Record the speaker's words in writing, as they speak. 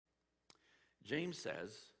James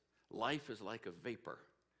says, life is like a vapor.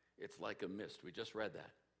 It's like a mist. We just read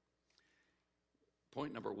that.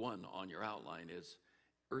 Point number 1 on your outline is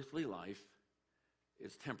earthly life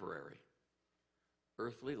is temporary.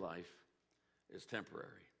 Earthly life is temporary.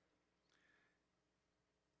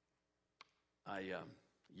 I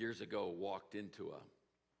years ago walked into a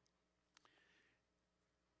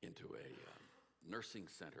nursing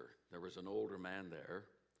center. There was an older man there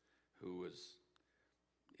who was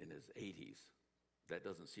in his 80s. That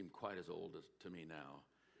doesn't seem quite as old to me now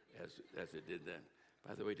as it did then.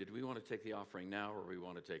 By the way, did we want to take the offering now or we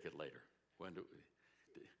want to take it later?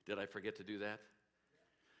 Did I forget to do that?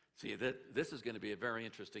 See, this is going to be a very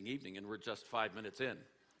interesting evening, and we're just 5 minutes in.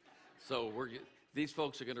 So these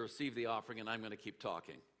folks are going to receive the offering, and I'm going to keep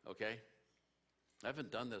talking, okay? I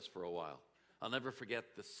haven't done this for a while. I'll never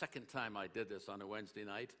forget the second time I did this on a Wednesday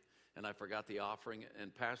night, and I forgot the offering,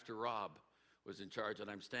 and Pastor Rob was in charge, and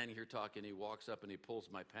I'm standing here talking. He walks up and he pulls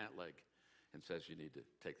my pant leg and says, you need to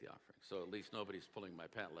take the offering. So at least nobody's pulling my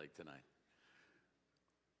pant leg tonight.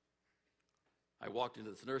 I walked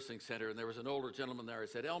into this nursing center, and there was an older gentleman there. I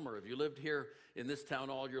said, Elmer, have you lived here in this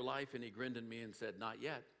town all your life? And he grinned at me and said, not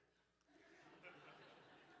yet.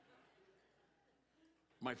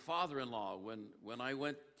 My father-in-law, when I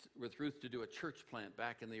went with Ruth to do a church plant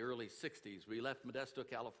back in the early 60s, we left Modesto,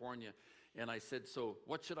 California, and I said, so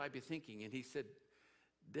what should I be thinking? And he said,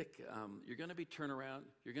 Dick, you're going to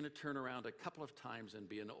turn around a couple of times and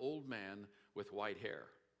be an old man with white hair.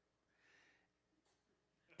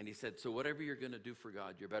 And he said, so whatever you're going to do for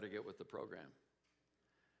God, you better get with the program.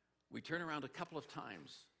 We turn around a couple of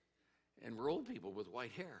times, and we're old people with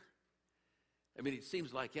white hair. I mean, it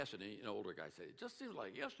seems like yesterday, older guys say, it just seems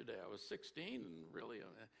like yesterday. I was 16 and really,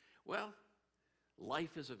 well,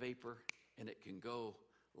 life is a vapor and it can go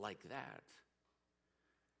like that.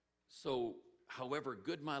 So however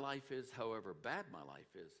good my life is, however bad my life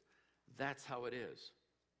is, that's how it is.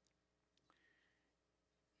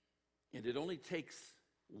 And it only takes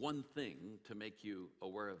one thing to make you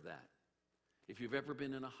aware of that. If you've ever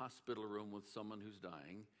been in a hospital room with someone who's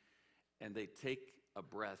dying and they take a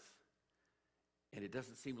breath and it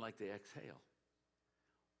doesn't seem like they exhale,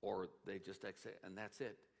 or they just exhale, and that's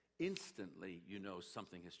it. Instantly, you know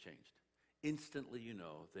something has changed. Instantly, you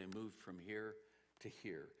know they moved from here to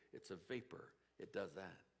here. It's a vapor. It does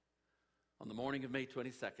that. On the morning of May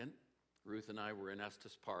 22nd, Ruth and I were in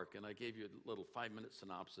Estes Park, and I gave you a little 5-minute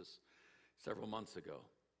synopsis several months ago.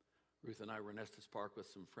 Ruth and I were in Estes Park with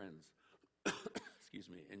some friends, excuse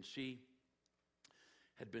me, and she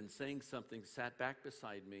had been saying something, sat back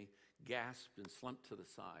beside me, gasped and slumped to the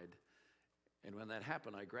side. And when that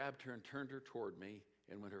happened, I grabbed her and turned her toward me.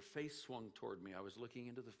 And when her face swung toward me, I was looking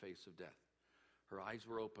into the face of death. Her eyes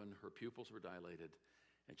were open, her pupils were dilated,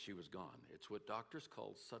 and she was gone. It's what doctors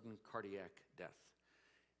call sudden cardiac death.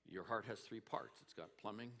 Your heart has 3 parts. It's got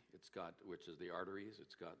plumbing, which is the arteries,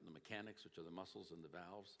 it's got the mechanics, which are the muscles and the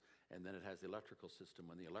valves, and then it has the electrical system.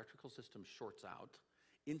 When the electrical system shorts out,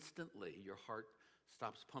 instantly your heart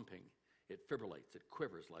stops pumping. It fibrillates, it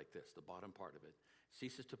quivers like this, the bottom part of it,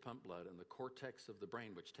 ceases to pump blood, and the cortex of the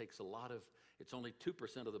brain, which takes it's only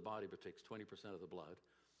 2% of the body, but takes 20% of the blood,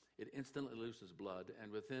 it instantly loses blood,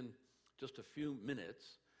 and within just a few minutes,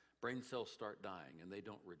 brain cells start dying, and they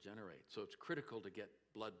don't regenerate. So it's critical to get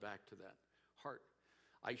blood back to that heart.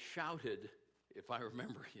 I shouted, if I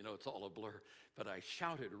remember, it's all a blur, but I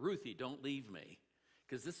shouted, Ruthie, don't leave me.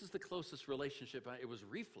 Because this is the closest relationship. It was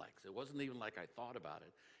reflex. It wasn't even like I thought about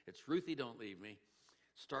it. It's Ruthie, don't leave me.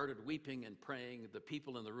 Started weeping and praying. The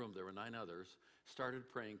people in the room, there were 9 others,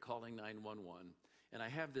 started praying, calling 911. And I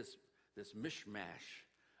have this mishmash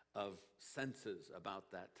of senses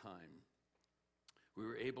about that time. We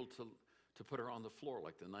were able to put her on the floor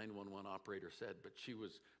like the 911 operator said, but she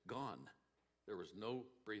was gone. There was no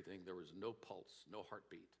breathing. There was no pulse, no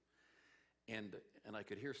heartbeat. And I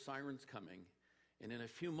could hear sirens coming. And in a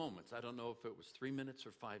few moments, I don't know if it was 3 minutes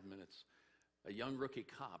or 5 minutes, a young rookie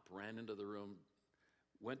cop ran into the room,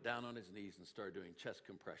 went down on his knees and started doing chest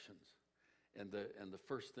compressions. And the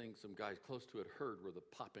first thing some guys close to it heard were the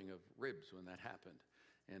popping of ribs when that happened.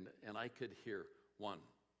 And I could hear 1,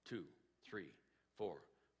 2, 3, 4,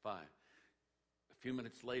 5. A few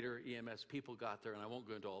minutes later, EMS people got there, and I won't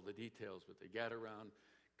go into all the details, but they got around,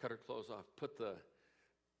 cut her clothes off, put the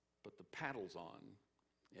paddles on.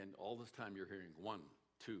 And all this time you're hearing 1,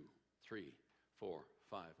 2, 3, 4,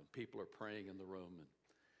 5, and people are praying in the room. And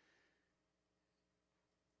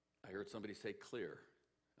I heard somebody say clear,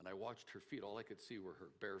 and I watched her feet. All I could see were her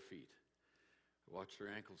bare feet. I watched her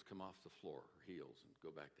ankles come off the floor, her heels, and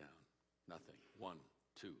go back down. Nothing. 1,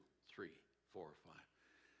 2, 3, 4, 5.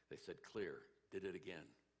 They said clear. Did it again.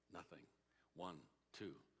 Nothing. 1,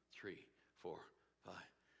 2, 3, 4, 5.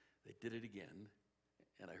 They did it again,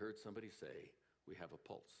 and I heard somebody say, we have a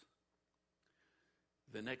pulse.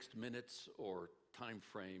 The next minutes or time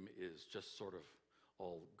frame is just sort of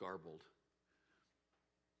all garbled.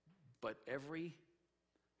 But every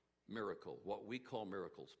miracle, what we call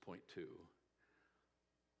miracles, point two,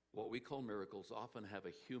 what we call miracles often have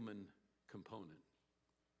a human component.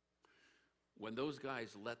 When those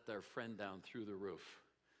guys let their friend down through the roof,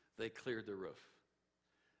 they cleared the roof.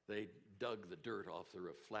 They dug the dirt off the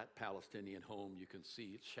roof. Flat Palestinian home, you can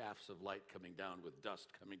see shafts of light coming down with dust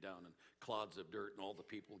coming down and clods of dirt and all the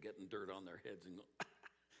people getting dirt on their heads.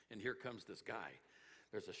 And here comes this guy.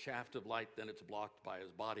 There's a shaft of light, then it's blocked by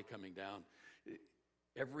his body coming down.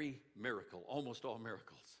 Every miracle, almost all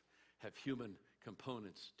miracles, have human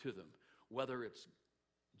components to them. Whether it's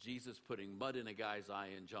Jesus putting mud in a guy's eye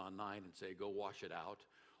in John 9 and say, go wash it out,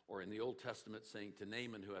 or in the Old Testament saying to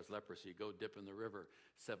Naaman who has leprosy, go dip in the river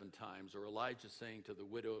 7 times, or Elijah saying to the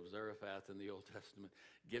widow of Zarephath in the Old Testament,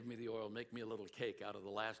 give me the oil, make me a little cake out of the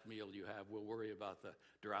last meal you have, we'll worry about the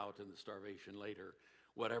drought and the starvation later.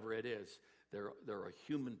 Whatever it is, there are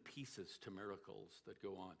human pieces to miracles that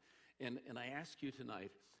go on. And I ask you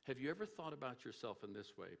tonight, have you ever thought about yourself in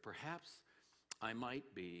this way? Perhaps I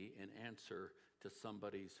might be an answer to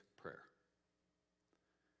somebody's prayer.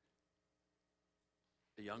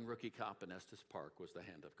 A young rookie cop in Estes Park was the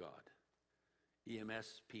hand of God.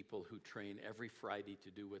 EMS people who train every Friday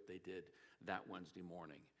to do what they did that Wednesday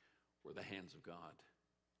morning were the hands of God.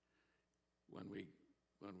 When we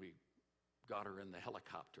got her in the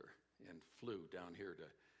helicopter and flew down here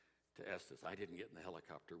to Estes, I didn't get in the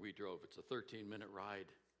helicopter. We drove. It's a 13-minute ride.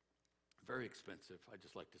 Very expensive. I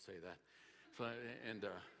just like to say that. And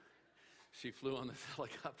she flew on this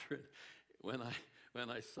helicopter. And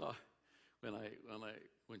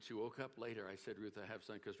when she woke up later, I said, Ruth, I have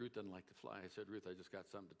something, because Ruth doesn't like to fly. I said, Ruth, I just got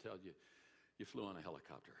something to tell you. You flew on a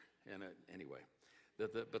helicopter. And anyway,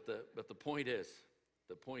 but the point is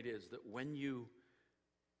that when you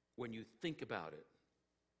think about it,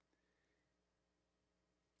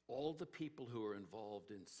 all the people who are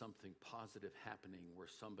involved in something positive happening where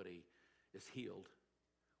somebody is healed,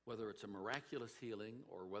 whether it's a miraculous healing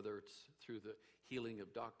or whether it's through the healing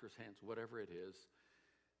of doctors' hands, whatever it is,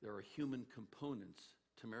 there are human components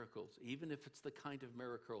to miracles, even if it's the kind of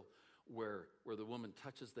miracle where the woman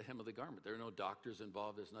touches the hem of the garment. There are no doctors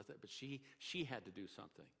involved, there's nothing, but she had to do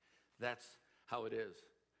something. That's how it is.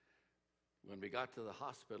 When we got to the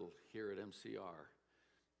hospital here at MCR,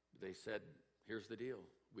 they said, here's the deal.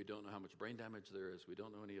 We don't know how much brain damage there is. We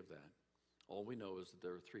don't know any of that. All we know is that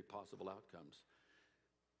there are 3 possible outcomes.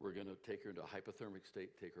 We're going to take her into a hypothermic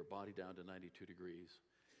state, take her body down to 92 degrees,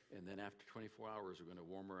 and then after 24 hours, we're going to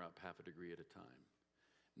warm her up 0.5 degree at a time.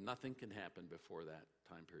 Nothing can happen before that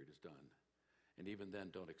time period is done. And even then,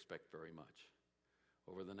 don't expect very much.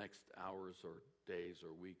 Over the next hours or days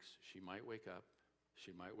or weeks, she might wake up.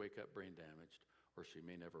 She might wake up brain damaged, or she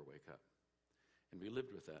may never wake up. And we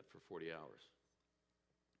lived with that for 40 hours.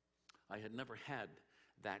 I had never had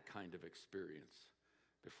that kind of experience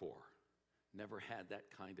before. Never had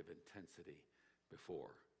that kind of intensity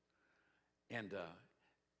before. And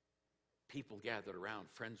people gathered around.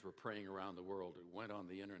 Friends were praying around the world. It went on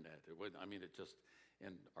the internet.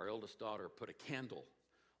 And our eldest daughter put a candle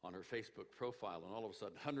on her Facebook profile, and all of a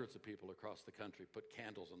sudden, hundreds of people across the country put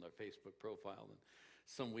candles on their Facebook profile. And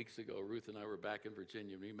some weeks ago, Ruth and I were back in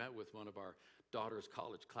Virginia, and we met with one of our daughter's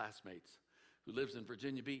college classmates who lives in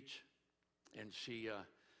Virginia Beach. And she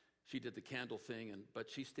did the candle thing, but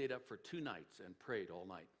she stayed up for 2 nights and prayed all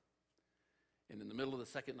night. And in the middle of the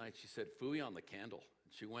second night, she said, phooey on the candle.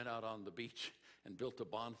 And she went out on the beach and built a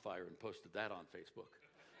bonfire and posted that on Facebook.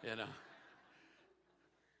 And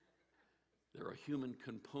there are human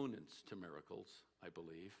components to miracles, I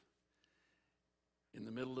believe. In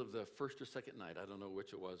the middle of the first or second night, I don't know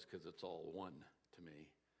which it was because it's all one to me,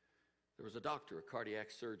 there was a doctor, a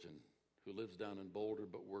cardiac surgeon, who lives down in Boulder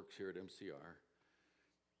but works here at MCR.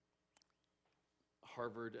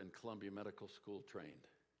 Harvard and Columbia Medical School trained,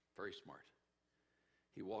 very smart.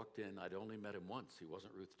 He walked in, I'd only met him once, he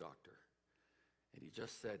wasn't Ruth's doctor. And he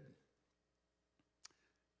just said,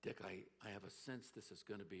 Dick, I have a sense this is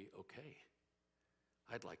going to be okay.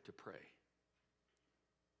 I'd like to pray.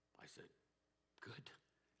 I said, good.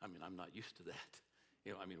 I'm not used to that.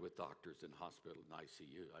 With doctors in hospital and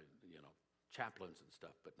ICU, chaplains and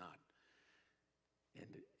stuff, but not.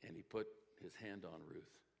 And he put his hand on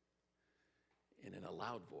Ruth. And in a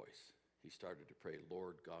loud voice, he started to pray,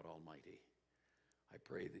 Lord God Almighty, I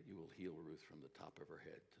pray that you will heal Ruth from the top of her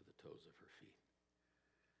head to the toes of her feet.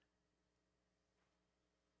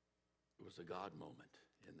 It was a God moment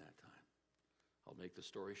in that time. I'll make the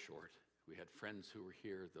story short. We had friends who were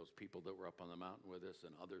here, those people that were up on the mountain with us,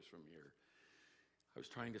 and others from here. I was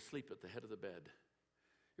trying to sleep at the head of the bed.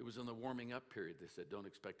 It was in the warming up period. They said, don't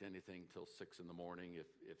expect anything till 6 in the morning,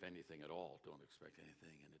 if anything at all. Don't expect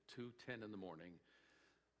anything. And at 2:10 in the morning,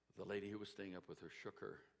 the lady who was staying up with her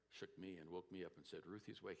shook me and woke me up and said,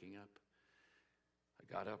 Ruthie's waking up. I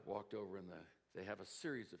got up, walked over, and they have a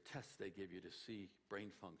series of tests they give you to see brain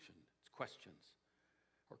function. It's questions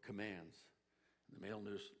or commands. And the male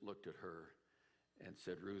nurse looked at her and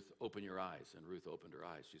said, Ruth, open your eyes. And Ruth opened her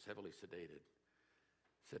eyes. She's heavily sedated.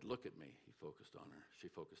 Said, look at me. He focused on her. She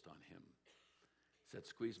focused on him. Said,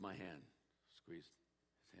 squeeze my hand. Squeezed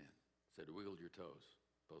his hand. Said, wiggle your toes.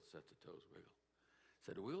 Both sets of toes wiggle.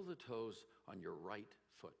 Said, wiggle the toes on your right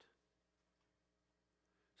foot.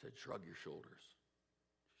 Said, shrug your shoulders.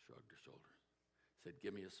 She shrugged her shoulders. Said,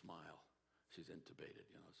 give me a smile. She's intubated,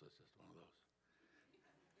 so it's just one of those.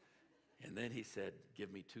 And then he said,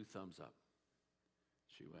 give me 2 thumbs up.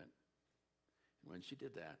 She went. And when she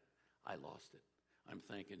did that, I lost it. I'm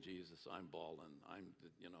thanking Jesus. I'm bawling.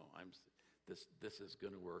 This is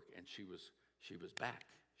going to work. And she was back.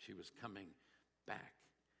 She was coming back.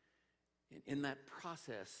 And in that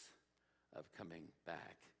process of coming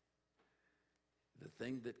back, the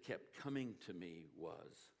thing that kept coming to me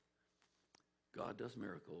was God does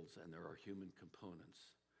miracles, and there are human components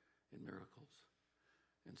in miracles.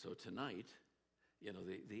 And so tonight,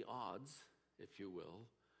 the odds, if you will,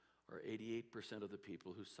 are 88% of the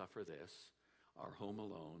people who suffer this are home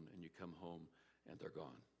alone, and you come home and they're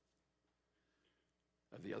gone.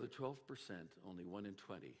 Of the other 12%, only 1 in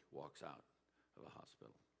 20 walks out of a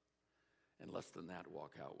hospital. And less than that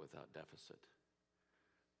walk out without deficit.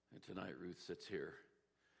 And tonight Ruth sits here,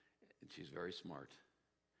 and she's very smart.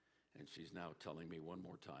 And she's now telling me one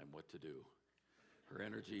more time what to do. Her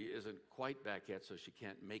energy isn't quite back yet, so she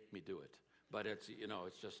can't make me do it. But it's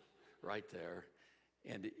just right there.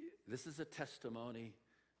 And this is a testimony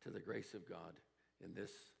to the grace of God in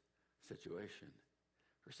this situation.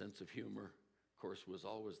 Her sense of humor, of course, was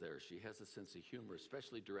always there. She has a sense of humor,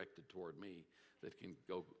 especially directed toward me, that can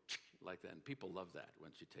go like that. And people love that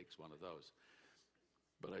when she takes one of those.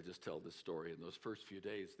 But I just tell this story. In those first few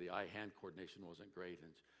days, the eye-hand coordination wasn't great,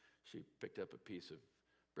 and she picked up a piece of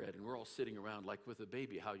bread, and we're all sitting around like with a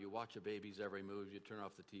baby, how you watch a baby's every move. You turn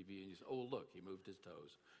off the TV, and you say, oh, look, he moved his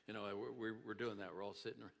toes. We're doing that. We're all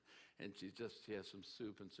sitting around, and she has some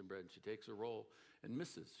soup and some bread, and she takes a roll and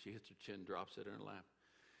misses. She hits her chin, drops it in her lap.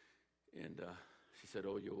 And she said,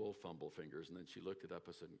 oh, you old fumble fingers. And then she looked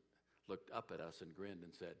up at us and grinned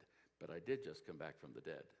and said, but I did just come back from the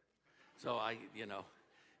dead. So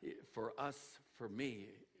for us, for me,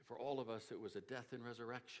 for all of us, it was a death and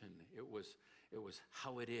resurrection. It was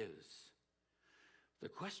how it is. The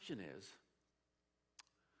question is,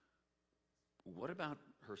 what about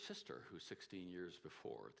her sister, who 16 years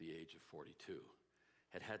before, at the age of 42,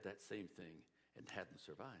 had that same thing and hadn't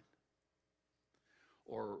survived?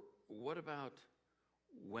 Or what about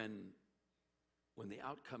when the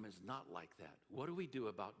outcome is not like that? What do we do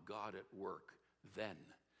about God at work then?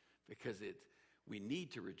 Because we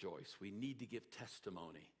need to rejoice. We need to give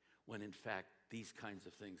testimony when, in fact, these kinds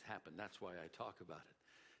of things happen. That's why I talk about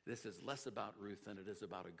it. This is less about Ruth than it is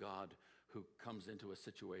about a God who comes into a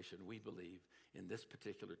situation, we believe, in this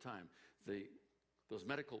particular time. Those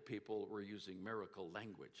medical people were using miracle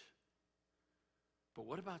language. But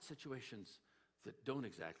what about situations that don't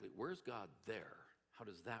exactly? Where's God there? How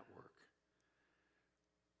does that work?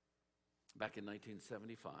 Back in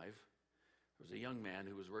 1975, there was a young man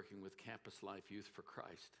who was working with Campus Life Youth for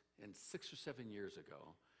Christ. And 6 or 7 years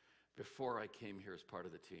ago, before I came here as part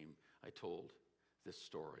of the team, I told this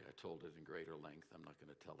story. I told it in greater length. I'm not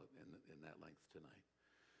going to tell it in that length tonight.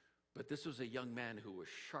 But this was a young man who was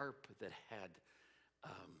sharp, that had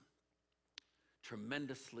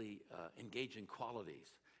tremendously engaging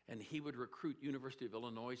qualities. And he would recruit University of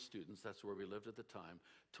Illinois students, that's where we lived at the time,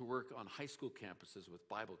 to work on high school campuses with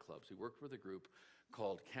Bible clubs. He worked with a group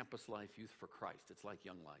called Campus Life Youth for Christ. It's like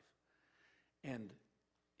Young Life. And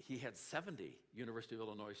he had 70 University of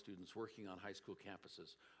Illinois students working on high school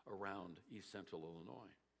campuses around East Central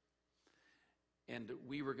Illinois. And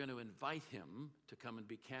we were going to invite him to come and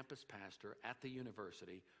be campus pastor at the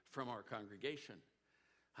university from our congregation.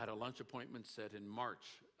 Had a lunch appointment set in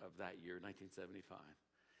March of that year, 1975.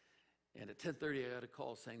 And at 10:30, I got a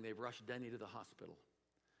call saying they've rushed Denny to the hospital.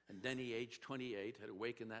 And Denny, age 28, had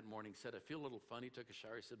awakened that morning, said, I feel a little funny, took a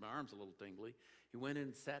shower. He said, my arm's a little tingly. He went in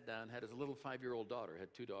and sat down, had his little 5-year-old daughter,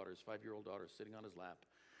 had 2 daughters, 5-year-old daughter sitting on his lap.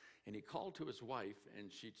 And he called to his wife,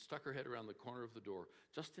 and she stuck her head around the corner of the door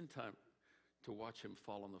just in time to watch him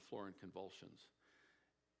fall on the floor in convulsions.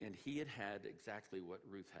 And he had had exactly what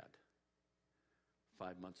Ruth had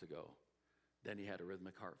 5 months ago. Then he had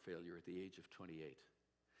arrhythmic heart failure at the age of 28.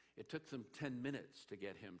 It took them 10 minutes to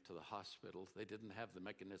get him to the hospital. They didn't have the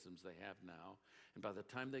mechanisms they have now. And by the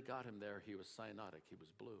time they got him there, he was cyanotic. He was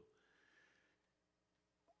blue.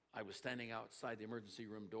 I was standing outside the emergency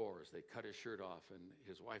room doors. They cut his shirt off, and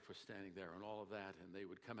his wife was standing there and all of that. And they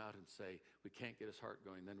would come out and say, we can't get his heart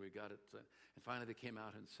going. Then we got it. And finally they came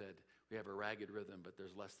out and said, we have a ragged rhythm, but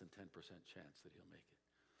there's less than 10% chance that he'll make it.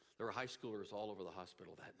 There were high schoolers all over the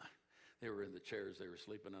hospital that night. They were in the chairs. They were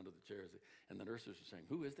sleeping under the chairs. And the nurses were saying,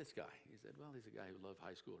 who is this guy? He said, well, he's a guy who loved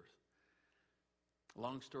high schoolers.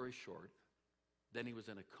 Long story short, then he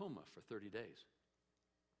was in a coma for 30 days.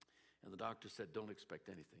 And the doctor said, don't expect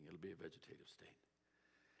anything. It'll be a vegetative state.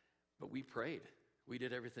 But we prayed. We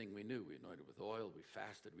did everything we knew. We anointed with oil. We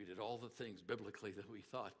fasted. We did all the things biblically that we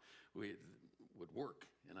thought would work.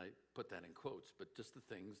 And I put that in quotes, but just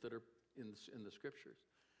the things that are in the scriptures.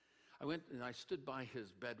 I went and I stood by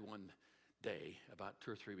his bed one day, about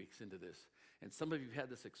 2 or 3 weeks into this. And some of you had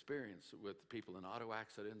this experience with people in auto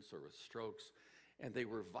accidents or with strokes. And they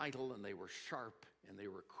were vital and they were sharp and they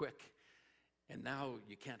were quick. And now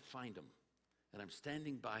you can't find him. And I'm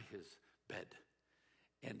standing by his bed.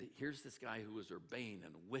 And here's this guy who was urbane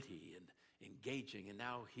and witty and engaging. And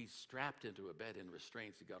now he's strapped into a bed in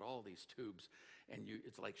restraints. He got all these tubes. And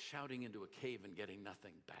it's like shouting into a cave and getting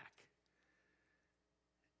nothing back.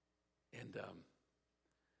 And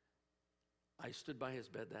I stood by his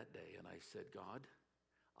bed that day and I said, God,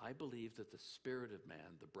 I believe that the spirit of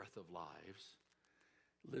man, the breath of lives,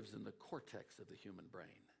 lives in the cortex of the human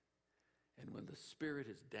brain. And when the spirit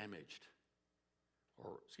is damaged,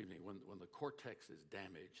 when the cortex is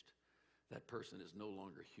damaged, that person is no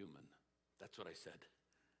longer human. That's what I said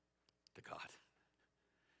to God.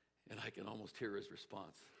 And I can almost hear his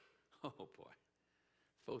response. Oh boy,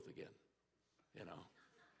 Foth again, you know.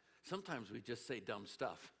 Sometimes we just say dumb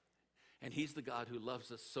stuff. And he's the God who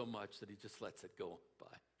loves us so much that he just lets it go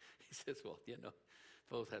by. He says, well, you know,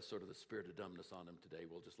 Foth has sort of the spirit of dumbness on him today.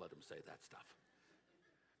 We'll just let him say that stuff.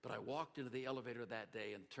 But I walked into the elevator that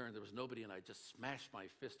day and turned. There was nobody, and I just smashed my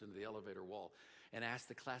fist into the elevator wall and asked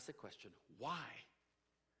the classic question, why?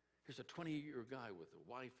 Here's a 20-year guy with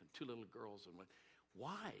a wife and 2 little girls. And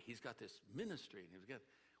why? He's got this ministry. And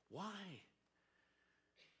why?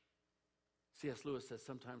 C.S. Lewis says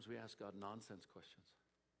sometimes we ask God nonsense questions.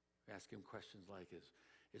 We ask him questions like,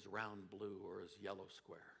 is round blue or is yellow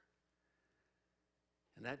square?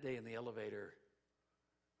 And that day in the elevator,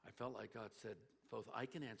 I felt like God said, Foth, I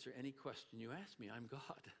can answer any question you ask me. I'm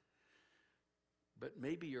God. But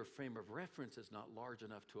maybe your frame of reference is not large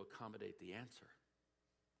enough to accommodate the answer.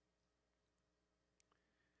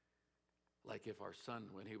 Like if our son,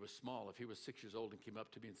 when he was small, if he was 6 years old and came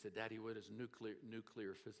up to me and said, Daddy, what is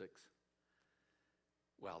nuclear physics?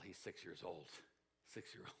 Well, he's 6 years old.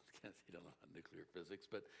 6-year-old, you don't know about nuclear physics,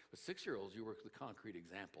 but with 6-year-olds, you work with concrete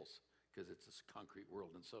examples because it's this concrete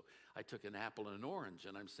world. And so I took an apple and an orange,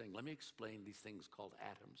 and I'm saying, let me explain these things called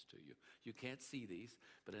atoms to you. You can't see these,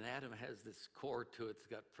 but an atom has this core to it. It's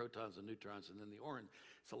got protons and neutrons, and then the orange,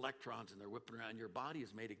 it's electrons, and they're whipping around. Your body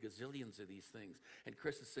is made of gazillions of these things. And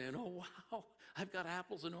Chris is saying, oh, wow, I've got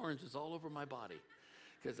apples and oranges all over my body.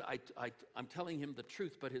 Because I'm telling him the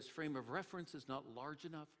truth, but his frame of reference is not large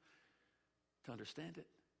enough to understand it.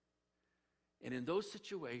 And in those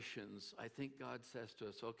situations, I think God says to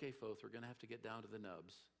us, okay, Foth, we're going to have to get down to the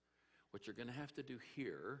nubs. What you're going to have to do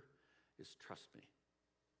here is trust me.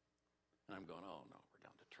 And I'm going, oh, no, we're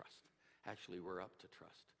down to trust. Actually, we're up to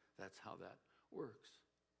trust. That's how that works.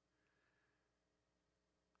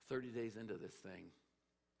 30 days into this thing,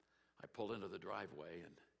 I pull into the driveway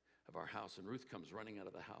of our house, and Ruth comes running out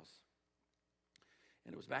of the house.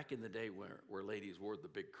 And it was back in the day where ladies wore the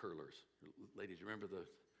big curlers. Ladies, remember the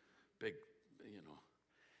big, you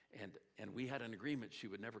know. And we had an agreement she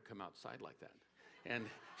would never come outside like that. And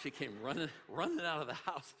she came running out of the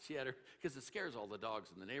house. She had her, because it scares all the dogs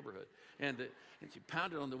in the neighborhood. And she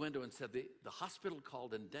pounded on the window and said, the hospital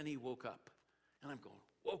called and Denny woke up. And I'm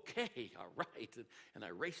going, okay, all right. And I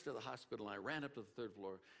raced to the hospital and I ran up to the 3rd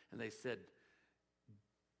floor. And they said,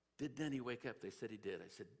 did Denny wake up? They said he did. I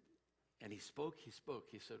said, and he spoke. He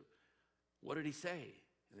said, what did he say?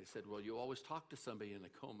 And they said, well, you always talk to somebody in a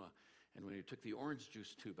coma. And when he took the orange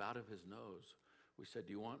juice tube out of his nose, we said,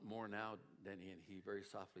 do you want more now, Denny? And he very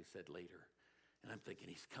softly said, later. And I'm thinking,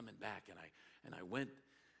 he's coming back. And I went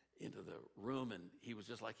into the room, and he was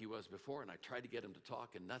just like he was before. And I tried to get him to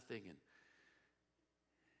talk, and nothing. And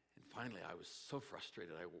finally, I was so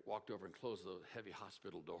frustrated. I walked over and closed the heavy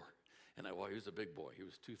hospital door. And he was a big boy. He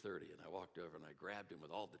was 230. And I walked over and I grabbed him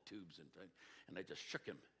with all the tubes and I just shook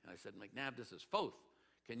him. And I said, McNabb, this is Foth.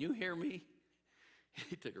 Can you hear me?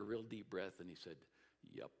 He took a real deep breath and he said,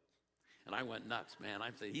 yep. And I went nuts, man.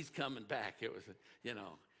 I'm saying, he's coming back. It was,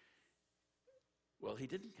 Well, he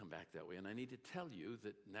didn't come back that way. And I need to tell you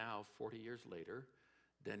that now, 40 years later,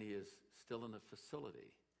 Denny is still in a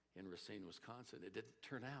facility in Racine, Wisconsin. It didn't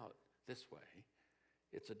turn out this way.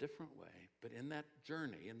 It's a different way. But in that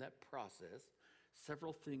journey, in that process,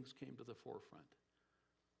 several things came to the forefront.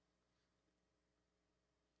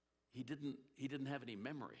 He didn't have any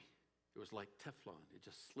memory. It was like Teflon. It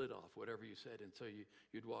just slid off, whatever you said. And so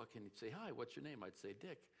you'd walk in and he'd say, hi, what's your name? I'd say,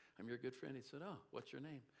 Dick. I'm your good friend. He said, oh, what's your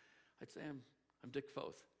name? I'd say, I'm Dick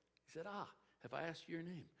Foth. He said, have I asked you your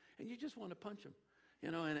name? And you just want to punch him.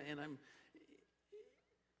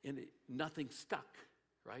 Nothing stuck,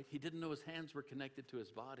 right? He didn't know his hands were connected to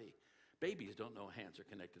his body. Babies don't know hands are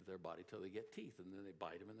connected to their body till they get teeth, and then they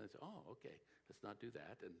bite them, and they say, oh, okay, let's not do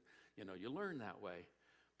that. And, you learn that way.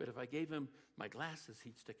 But if I gave him my glasses,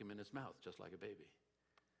 he'd stick them in his mouth just like a baby.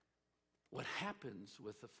 What happens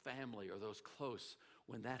with the family or those close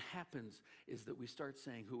when that happens is that we start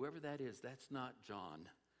saying, whoever that is, that's not John.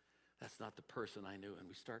 That's not the person I knew. And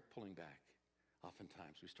we start pulling back.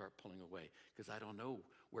 Oftentimes we start pulling away because I don't know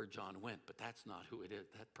where John went, but that's not who it is.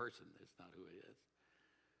 That person is not who it is.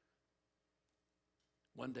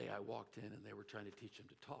 One day I walked in and they were trying to teach him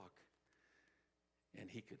to talk. And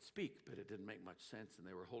he could speak, but it didn't make much sense. And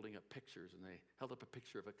they were holding up pictures, and they held up a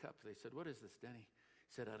picture of a cup. They said, what is this, Denny?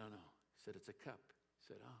 He said, I don't know. He said, it's a cup. He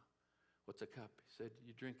said, what's a cup? He said,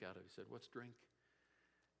 you drink out of it. He said, what's drink?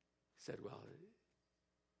 He said, well,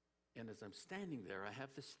 and as I'm standing there, I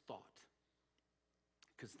have this thought.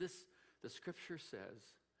 Because the scripture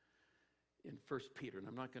says in 1 Peter, and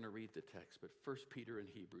I'm not going to read the text, but 1 Peter in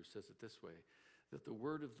Hebrew says it this way, that the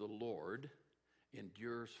word of the Lord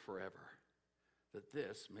endures forever. That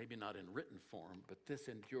this, maybe not in written form, but this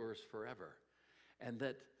endures forever. And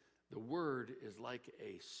that the word is like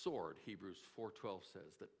a sword, Hebrews 4:12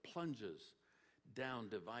 says, that plunges down,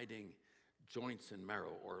 dividing joints and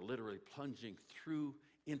marrow, or literally plunging through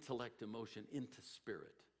intellect, emotion, into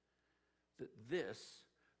spirit. That this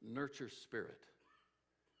nurtures spirit.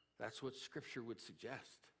 That's what Scripture would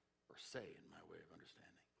suggest or say in my way of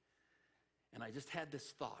understanding. And I just had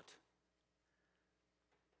this thought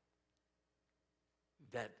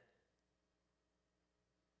that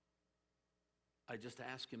I just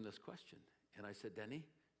asked him this question. And I said, Denny,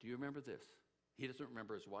 do you remember this? He doesn't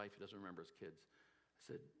remember his wife. He doesn't remember his kids.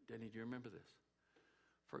 I said, Denny, do you remember this?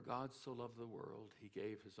 For God so loved the world, he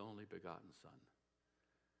gave his only begotten son.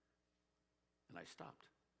 And I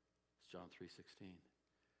stopped. It's John 3:16.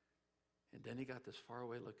 And Denny got this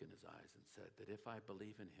faraway look in his eyes and said that if I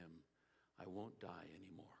believe in him, I won't die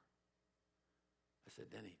anymore. I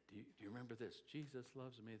said, Denny, do you remember this? Jesus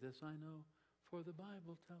loves me, this I know, for the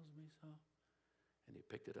Bible tells me so. And he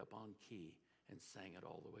picked it up on key and sang it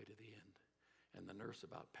all the way to the end. And the nurse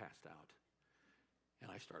about passed out.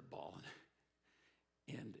 And I started bawling.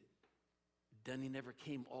 And Denny never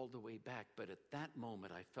came all the way back, but at that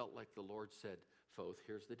moment I felt like the Lord said, Foth,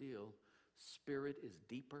 here's the deal. Spirit is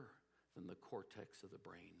deeper than the cortex of the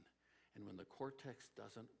brain. And when the cortex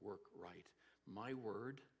doesn't work right, my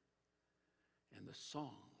word and the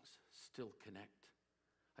songs still connect.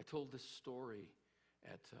 I told this story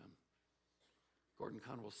at Gordon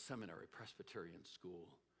Conwell's Seminary, Presbyterian School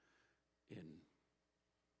in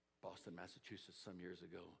Boston, Massachusetts some years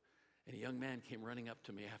ago. And a young man came running up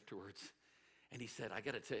to me afterwards and he said, I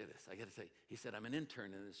got to tell you this, he said, I'm an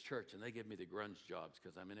intern in this church and they give me the grunge jobs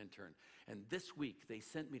because I'm an intern. And this week they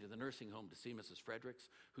sent me to the nursing home to see Mrs. Fredericks,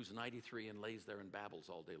 who's 93 and lays there and babbles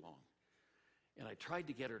all day long. And I tried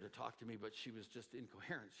to get her to talk to me, but she was just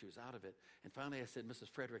incoherent. She was out of it. And finally I said, Mrs.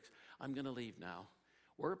 Fredericks, I'm going to leave now.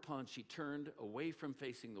 Whereupon she turned away from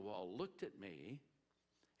facing the wall, looked at me,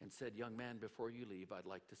 and said, young man, before you leave, I'd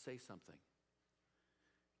like to say something.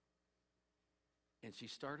 And she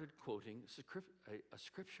started quoting a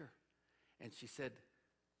scripture. And she said,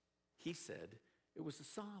 he said, it was a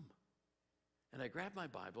psalm. And I grabbed my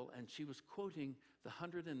Bible, and she was quoting the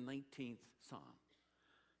 119th Psalm.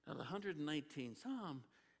 Now, the 119th Psalm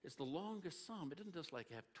is the longest psalm. It doesn't just like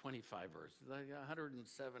have 25 verses, it's like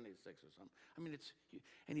 176 or something. I mean,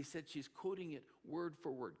 and he said she's quoting it word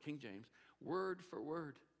for word, King James, word for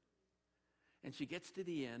word. And she gets to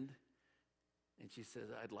the end, and she says,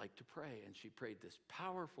 I'd like to pray. And she prayed this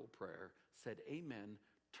powerful prayer, said amen,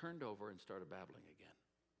 turned over, and started babbling again.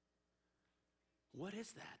 What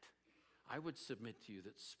is that? I would submit to you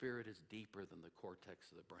that spirit is deeper than the cortex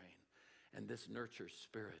of the brain. And this nurtures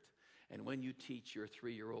spirit. And when you teach your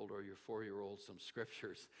 3-year-old or your 4-year-old some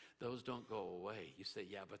scriptures, those don't go away. You say,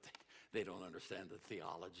 yeah, but they don't understand the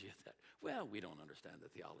theology of that. Well, we don't understand the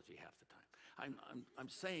theology half the time. I'm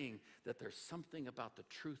saying that there's something about the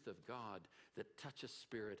truth of God that touches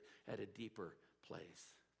spirit at a deeper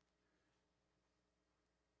place.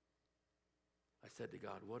 I said to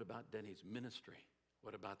God, what about Denny's ministry?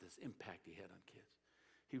 What about this impact he had on kids?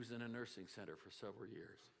 He was in a nursing center for several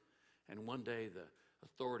years. And one day the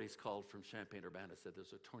authorities called from Champaign-Urbana, said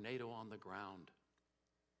there's a tornado on the ground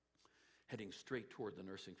heading straight toward the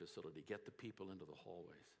nursing facility. Get the people into the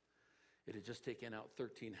hallways. It had just taken out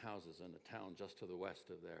 13 houses in a town just to the west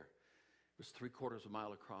of there. It was 3/4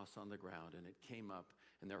 mile across on the ground, and it came up,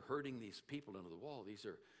 and they're herding these people into the wall. These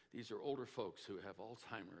are older folks who have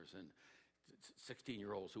Alzheimer's and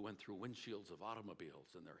 16-year-olds who went through windshields of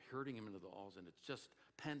automobiles, and they're herding them into the walls, and it's just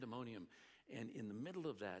pandemonium. And in the middle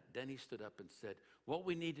of that, Denny stood up and said, what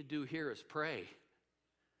we need to do here is pray.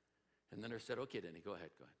 And then I said, okay, Denny, go ahead,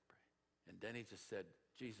 pray. And Denny just said,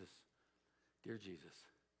 Jesus, dear Jesus,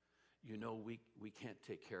 you know we can't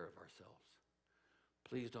take care of ourselves.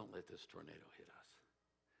 Please don't let this tornado hit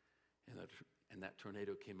us. And that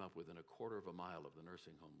tornado came up within 1/4 mile of the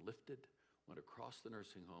nursing home, lifted, went across the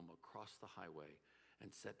nursing home, across the highway,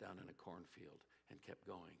 and sat down in a cornfield and kept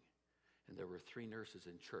going. And there were 3 nurses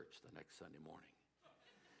in church the next Sunday morning.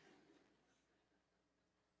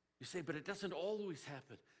 You say, but it doesn't always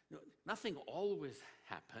happen. No, nothing always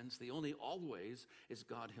happens. The only always is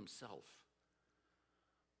God himself.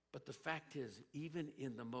 But the fact is, even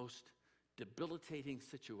in the most debilitating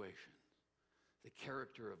situations, the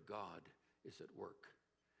character of God is at work.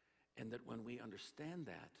 And that when we understand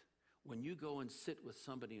that, when you go and sit with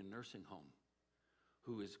somebody in a nursing home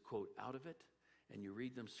who is, quote, out of it, and you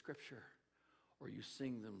read them scripture, or you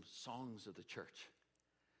sing them songs of the church,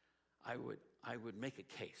 I would make a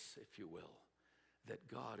case, if you will, that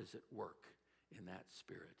God is at work in that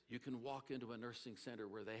spirit. You can walk into a nursing center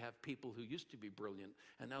where they have people who used to be brilliant,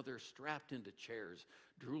 and now they're strapped into chairs,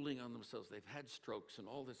 drooling on themselves. They've had strokes and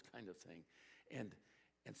all this kind of thing. And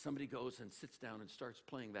somebody goes and sits down and starts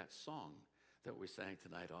playing that song that we sang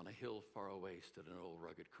tonight, On a Hill Far Away Stood an Old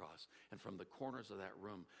Rugged Cross. And from the corners of that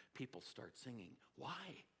room, people start singing.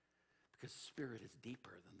 Why? Because spirit is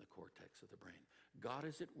deeper than the cortex of the brain. God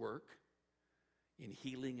is at work in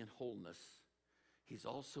healing and wholeness. He's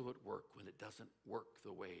also at work when it doesn't work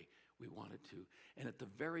the way we want it to. And at the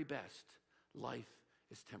very best, life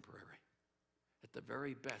is temporary. At the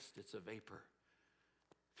very best, it's a vapor.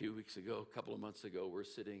 A few weeks ago, a couple of months ago, we're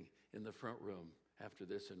sitting in the front room after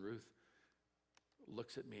this, and Ruth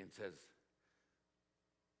looks at me and says,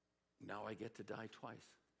 now I get to die twice,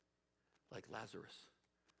 like Lazarus.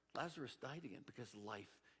 Lazarus died again because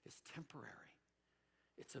life is temporary.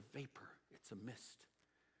 It's a vapor. It's a mist.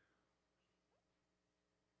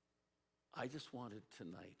 I just wanted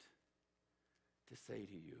tonight to say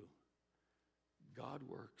to you, God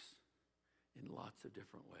works in lots of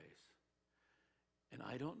different ways. And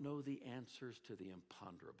I don't know the answers to the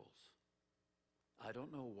imponderables. I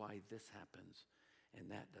don't know why this happens and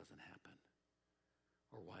that doesn't happen,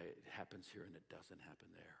 or why it happens here and it doesn't happen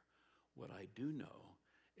there. What I do know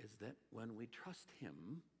is that when we trust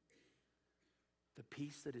him, the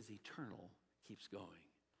peace that is eternal keeps going.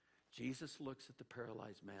 Jesus looks at the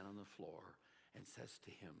paralyzed man on the floor and says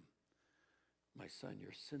to him, my son,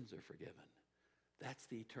 your sins are forgiven. That's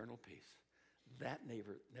the eternal peace. That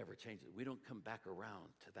never changes. We don't come back around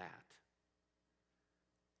to that.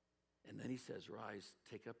 And then he says, rise,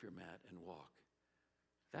 take up your mat and walk.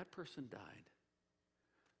 That person died,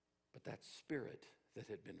 but that spirit that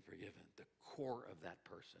had been forgiven, the core of that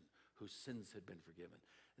person whose sins had been forgiven,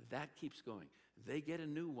 that keeps going. They get a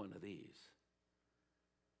new one of these.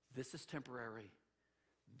 This is temporary.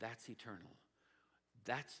 That's eternal.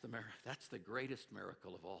 That's the greatest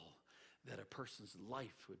miracle of all, that a person's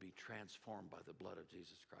life would be transformed by the blood of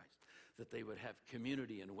Jesus Christ, that they would have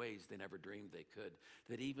community in ways they never dreamed they could,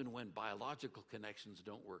 that even when biological connections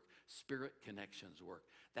don't work, spirit connections work.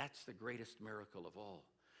 That's the greatest miracle of all.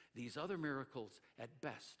 These other miracles, at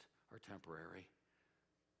best, are temporary,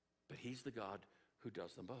 but he's the God who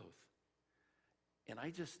does them both. And I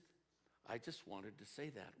just wanted to say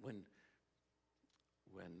that when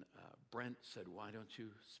Brent said, why don't you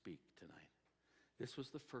speak tonight? This was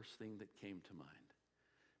the first thing that came to mind,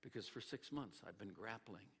 because for 6 months I've been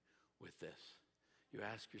grappling with this. You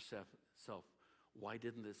ask yourself, why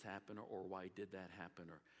didn't this happen, or why did that happen?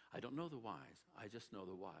 Or I don't know the whys, I just know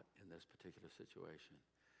the what in this particular situation.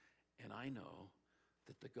 And I know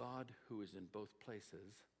that the God who is in both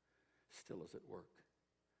places still is at work.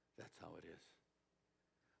 That's how it is.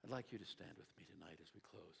 I'd like you to stand with me tonight as we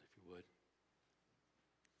close, if you would.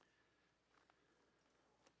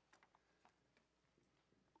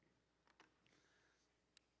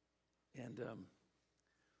 And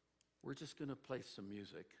we're just going to play some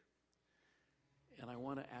music. And I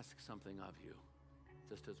want to ask something of you,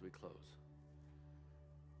 just as we close.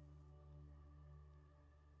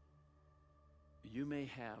 You may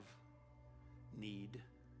have need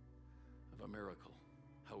of a miracle,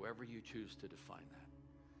 however you choose to define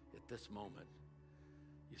that. At this moment,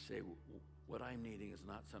 you say, what I'm needing is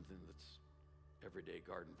not something that's everyday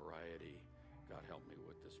garden variety, God help me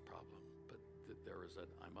with this problem, but there is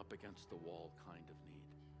I'm up against the wall kind of need.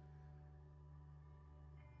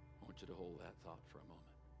 I want you to hold that thought for a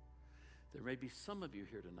moment. There may be some of you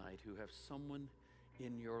here tonight who have someone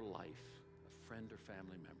in your life, a friend or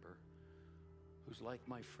family member, who's like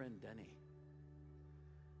my friend Denny.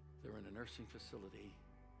 They're in a nursing facility.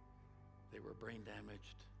 They were brain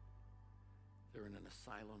damaged. They're in an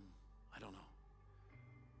asylum. I don't know.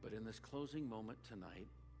 But in this closing moment tonight,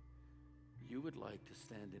 you would like to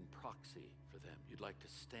stand in proxy for them. You'd like to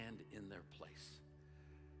stand in their place.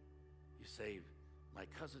 You say, my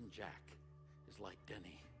cousin Jack is like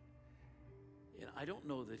Denny. And I don't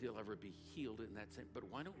know that he'll ever be healed in that sense, but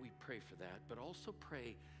why don't we pray for that? But also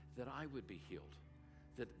pray that I would be healed,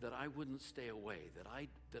 that I wouldn't stay away,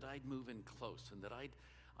 that I'd move in close, and that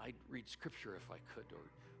I'd read scripture if I could,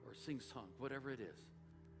 or sing song, whatever it is.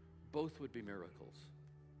 Both would be miracles.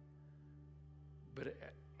 But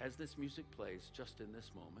as this music plays, just in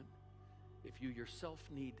this moment, if you yourself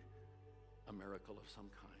need a miracle of some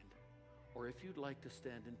kind, or if you'd like to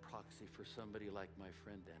stand in proxy for somebody like my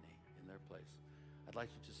friend Denny in their place, I'd like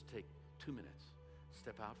you to just take 2 minutes.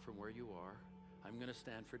 Step out from where you are. I'm going to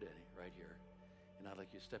stand for Denny right here. And I'd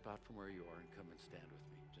like you to step out from where you are and come and stand with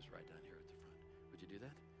me, just right down here at the front. Would you do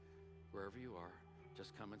that? Wherever you are,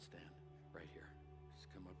 just come and stand right here. Just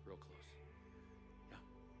come up real close. Yeah,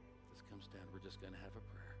 just come stand. We're just going to have a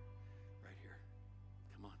prayer right here.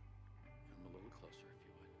 Come on. Come a little closer if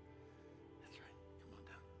you would. That's right. Come on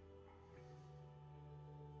down.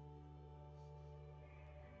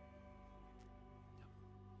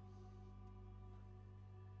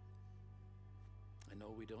 I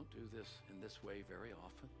know we don't do this in this way very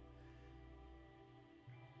often,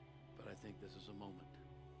 but I think this is a moment.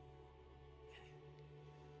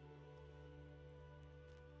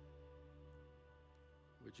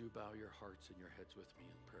 Would you bow your hearts and your heads with me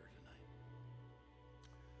in prayer tonight?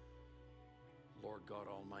 Lord God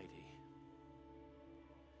Almighty,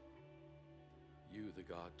 you, the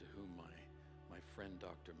God to whom my friend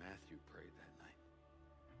Dr. Matthew prayed that night.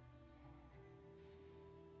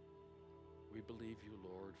 We believe you,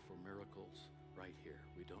 Lord, for miracles right here.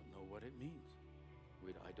 We don't know what it means.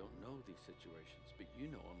 I don't know these situations, but you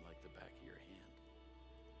know them like the back of your hand.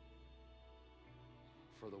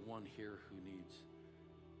 For the one here who needs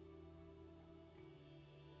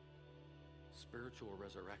spiritual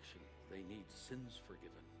resurrection, they need sins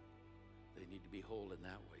forgiven. They need to be whole in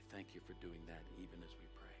that way. Thank you for doing that even as we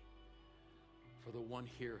pray. For the one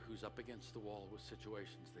here who's up against the wall with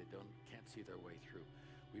situations they can't see their way through,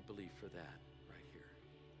 we believe for that right here.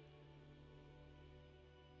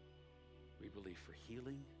 We believe for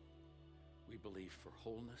healing. We believe for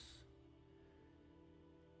wholeness.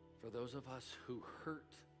 For those of us who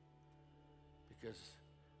hurt because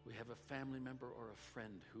we have a family member or a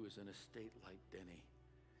friend who is in a state like Denny,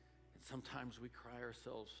 and sometimes we cry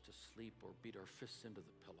ourselves to sleep or beat our fists into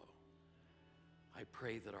the pillow, I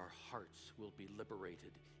pray that our hearts will be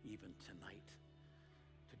liberated even tonight,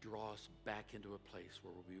 to draw us back into a place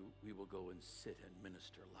where we will go and sit and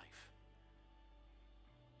minister life.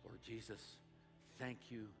 Lord Jesus, thank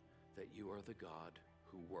you that you are the God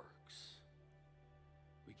who works.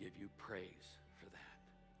 We give you praise for that.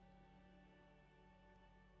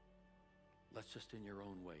 Let's just in your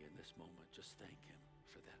own way in this moment, just thank him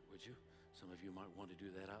for that, would you? Some of you might want to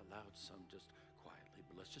do that out loud, some just quietly,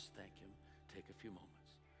 but let's just thank him. Take a few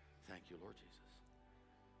moments. Thank you, Lord Jesus.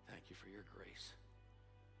 Thank you for your grace.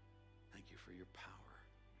 Thank you for your power,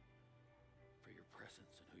 for your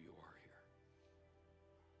presence and who you are here.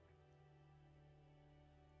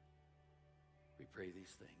 We pray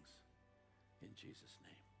these things in Jesus'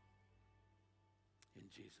 name.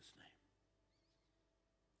 In Jesus' name.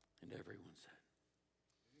 And everyone said,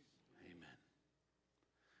 amen.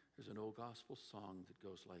 There's an old gospel song that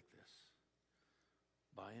goes like this.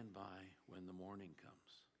 By and by, when the morning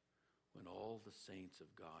comes, when all the saints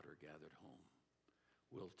of God are gathered home,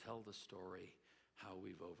 we'll tell the story how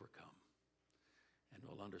we've overcome, and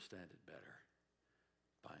we'll understand it better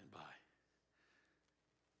by and by.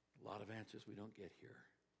 A lot of answers we don't get here,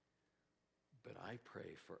 But I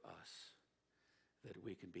pray for us that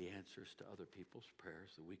we can be answers to other people's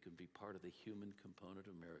prayers, that we can be part of the human component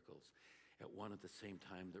of miracles at the same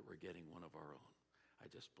time that we're getting one of our own. I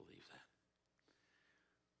just believe that.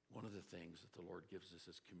 One of the things that the Lord gives us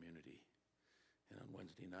is community. And on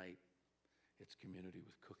Wednesday night, it's community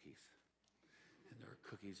with cookies. And there are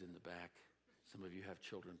cookies in the back. Some of you have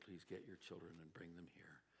children. Please get your children and bring them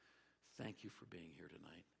here. Thank you for being here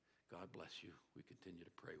tonight. God bless you. We continue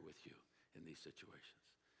to pray with you in these situations.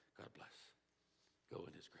 God bless. Go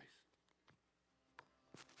in his grace.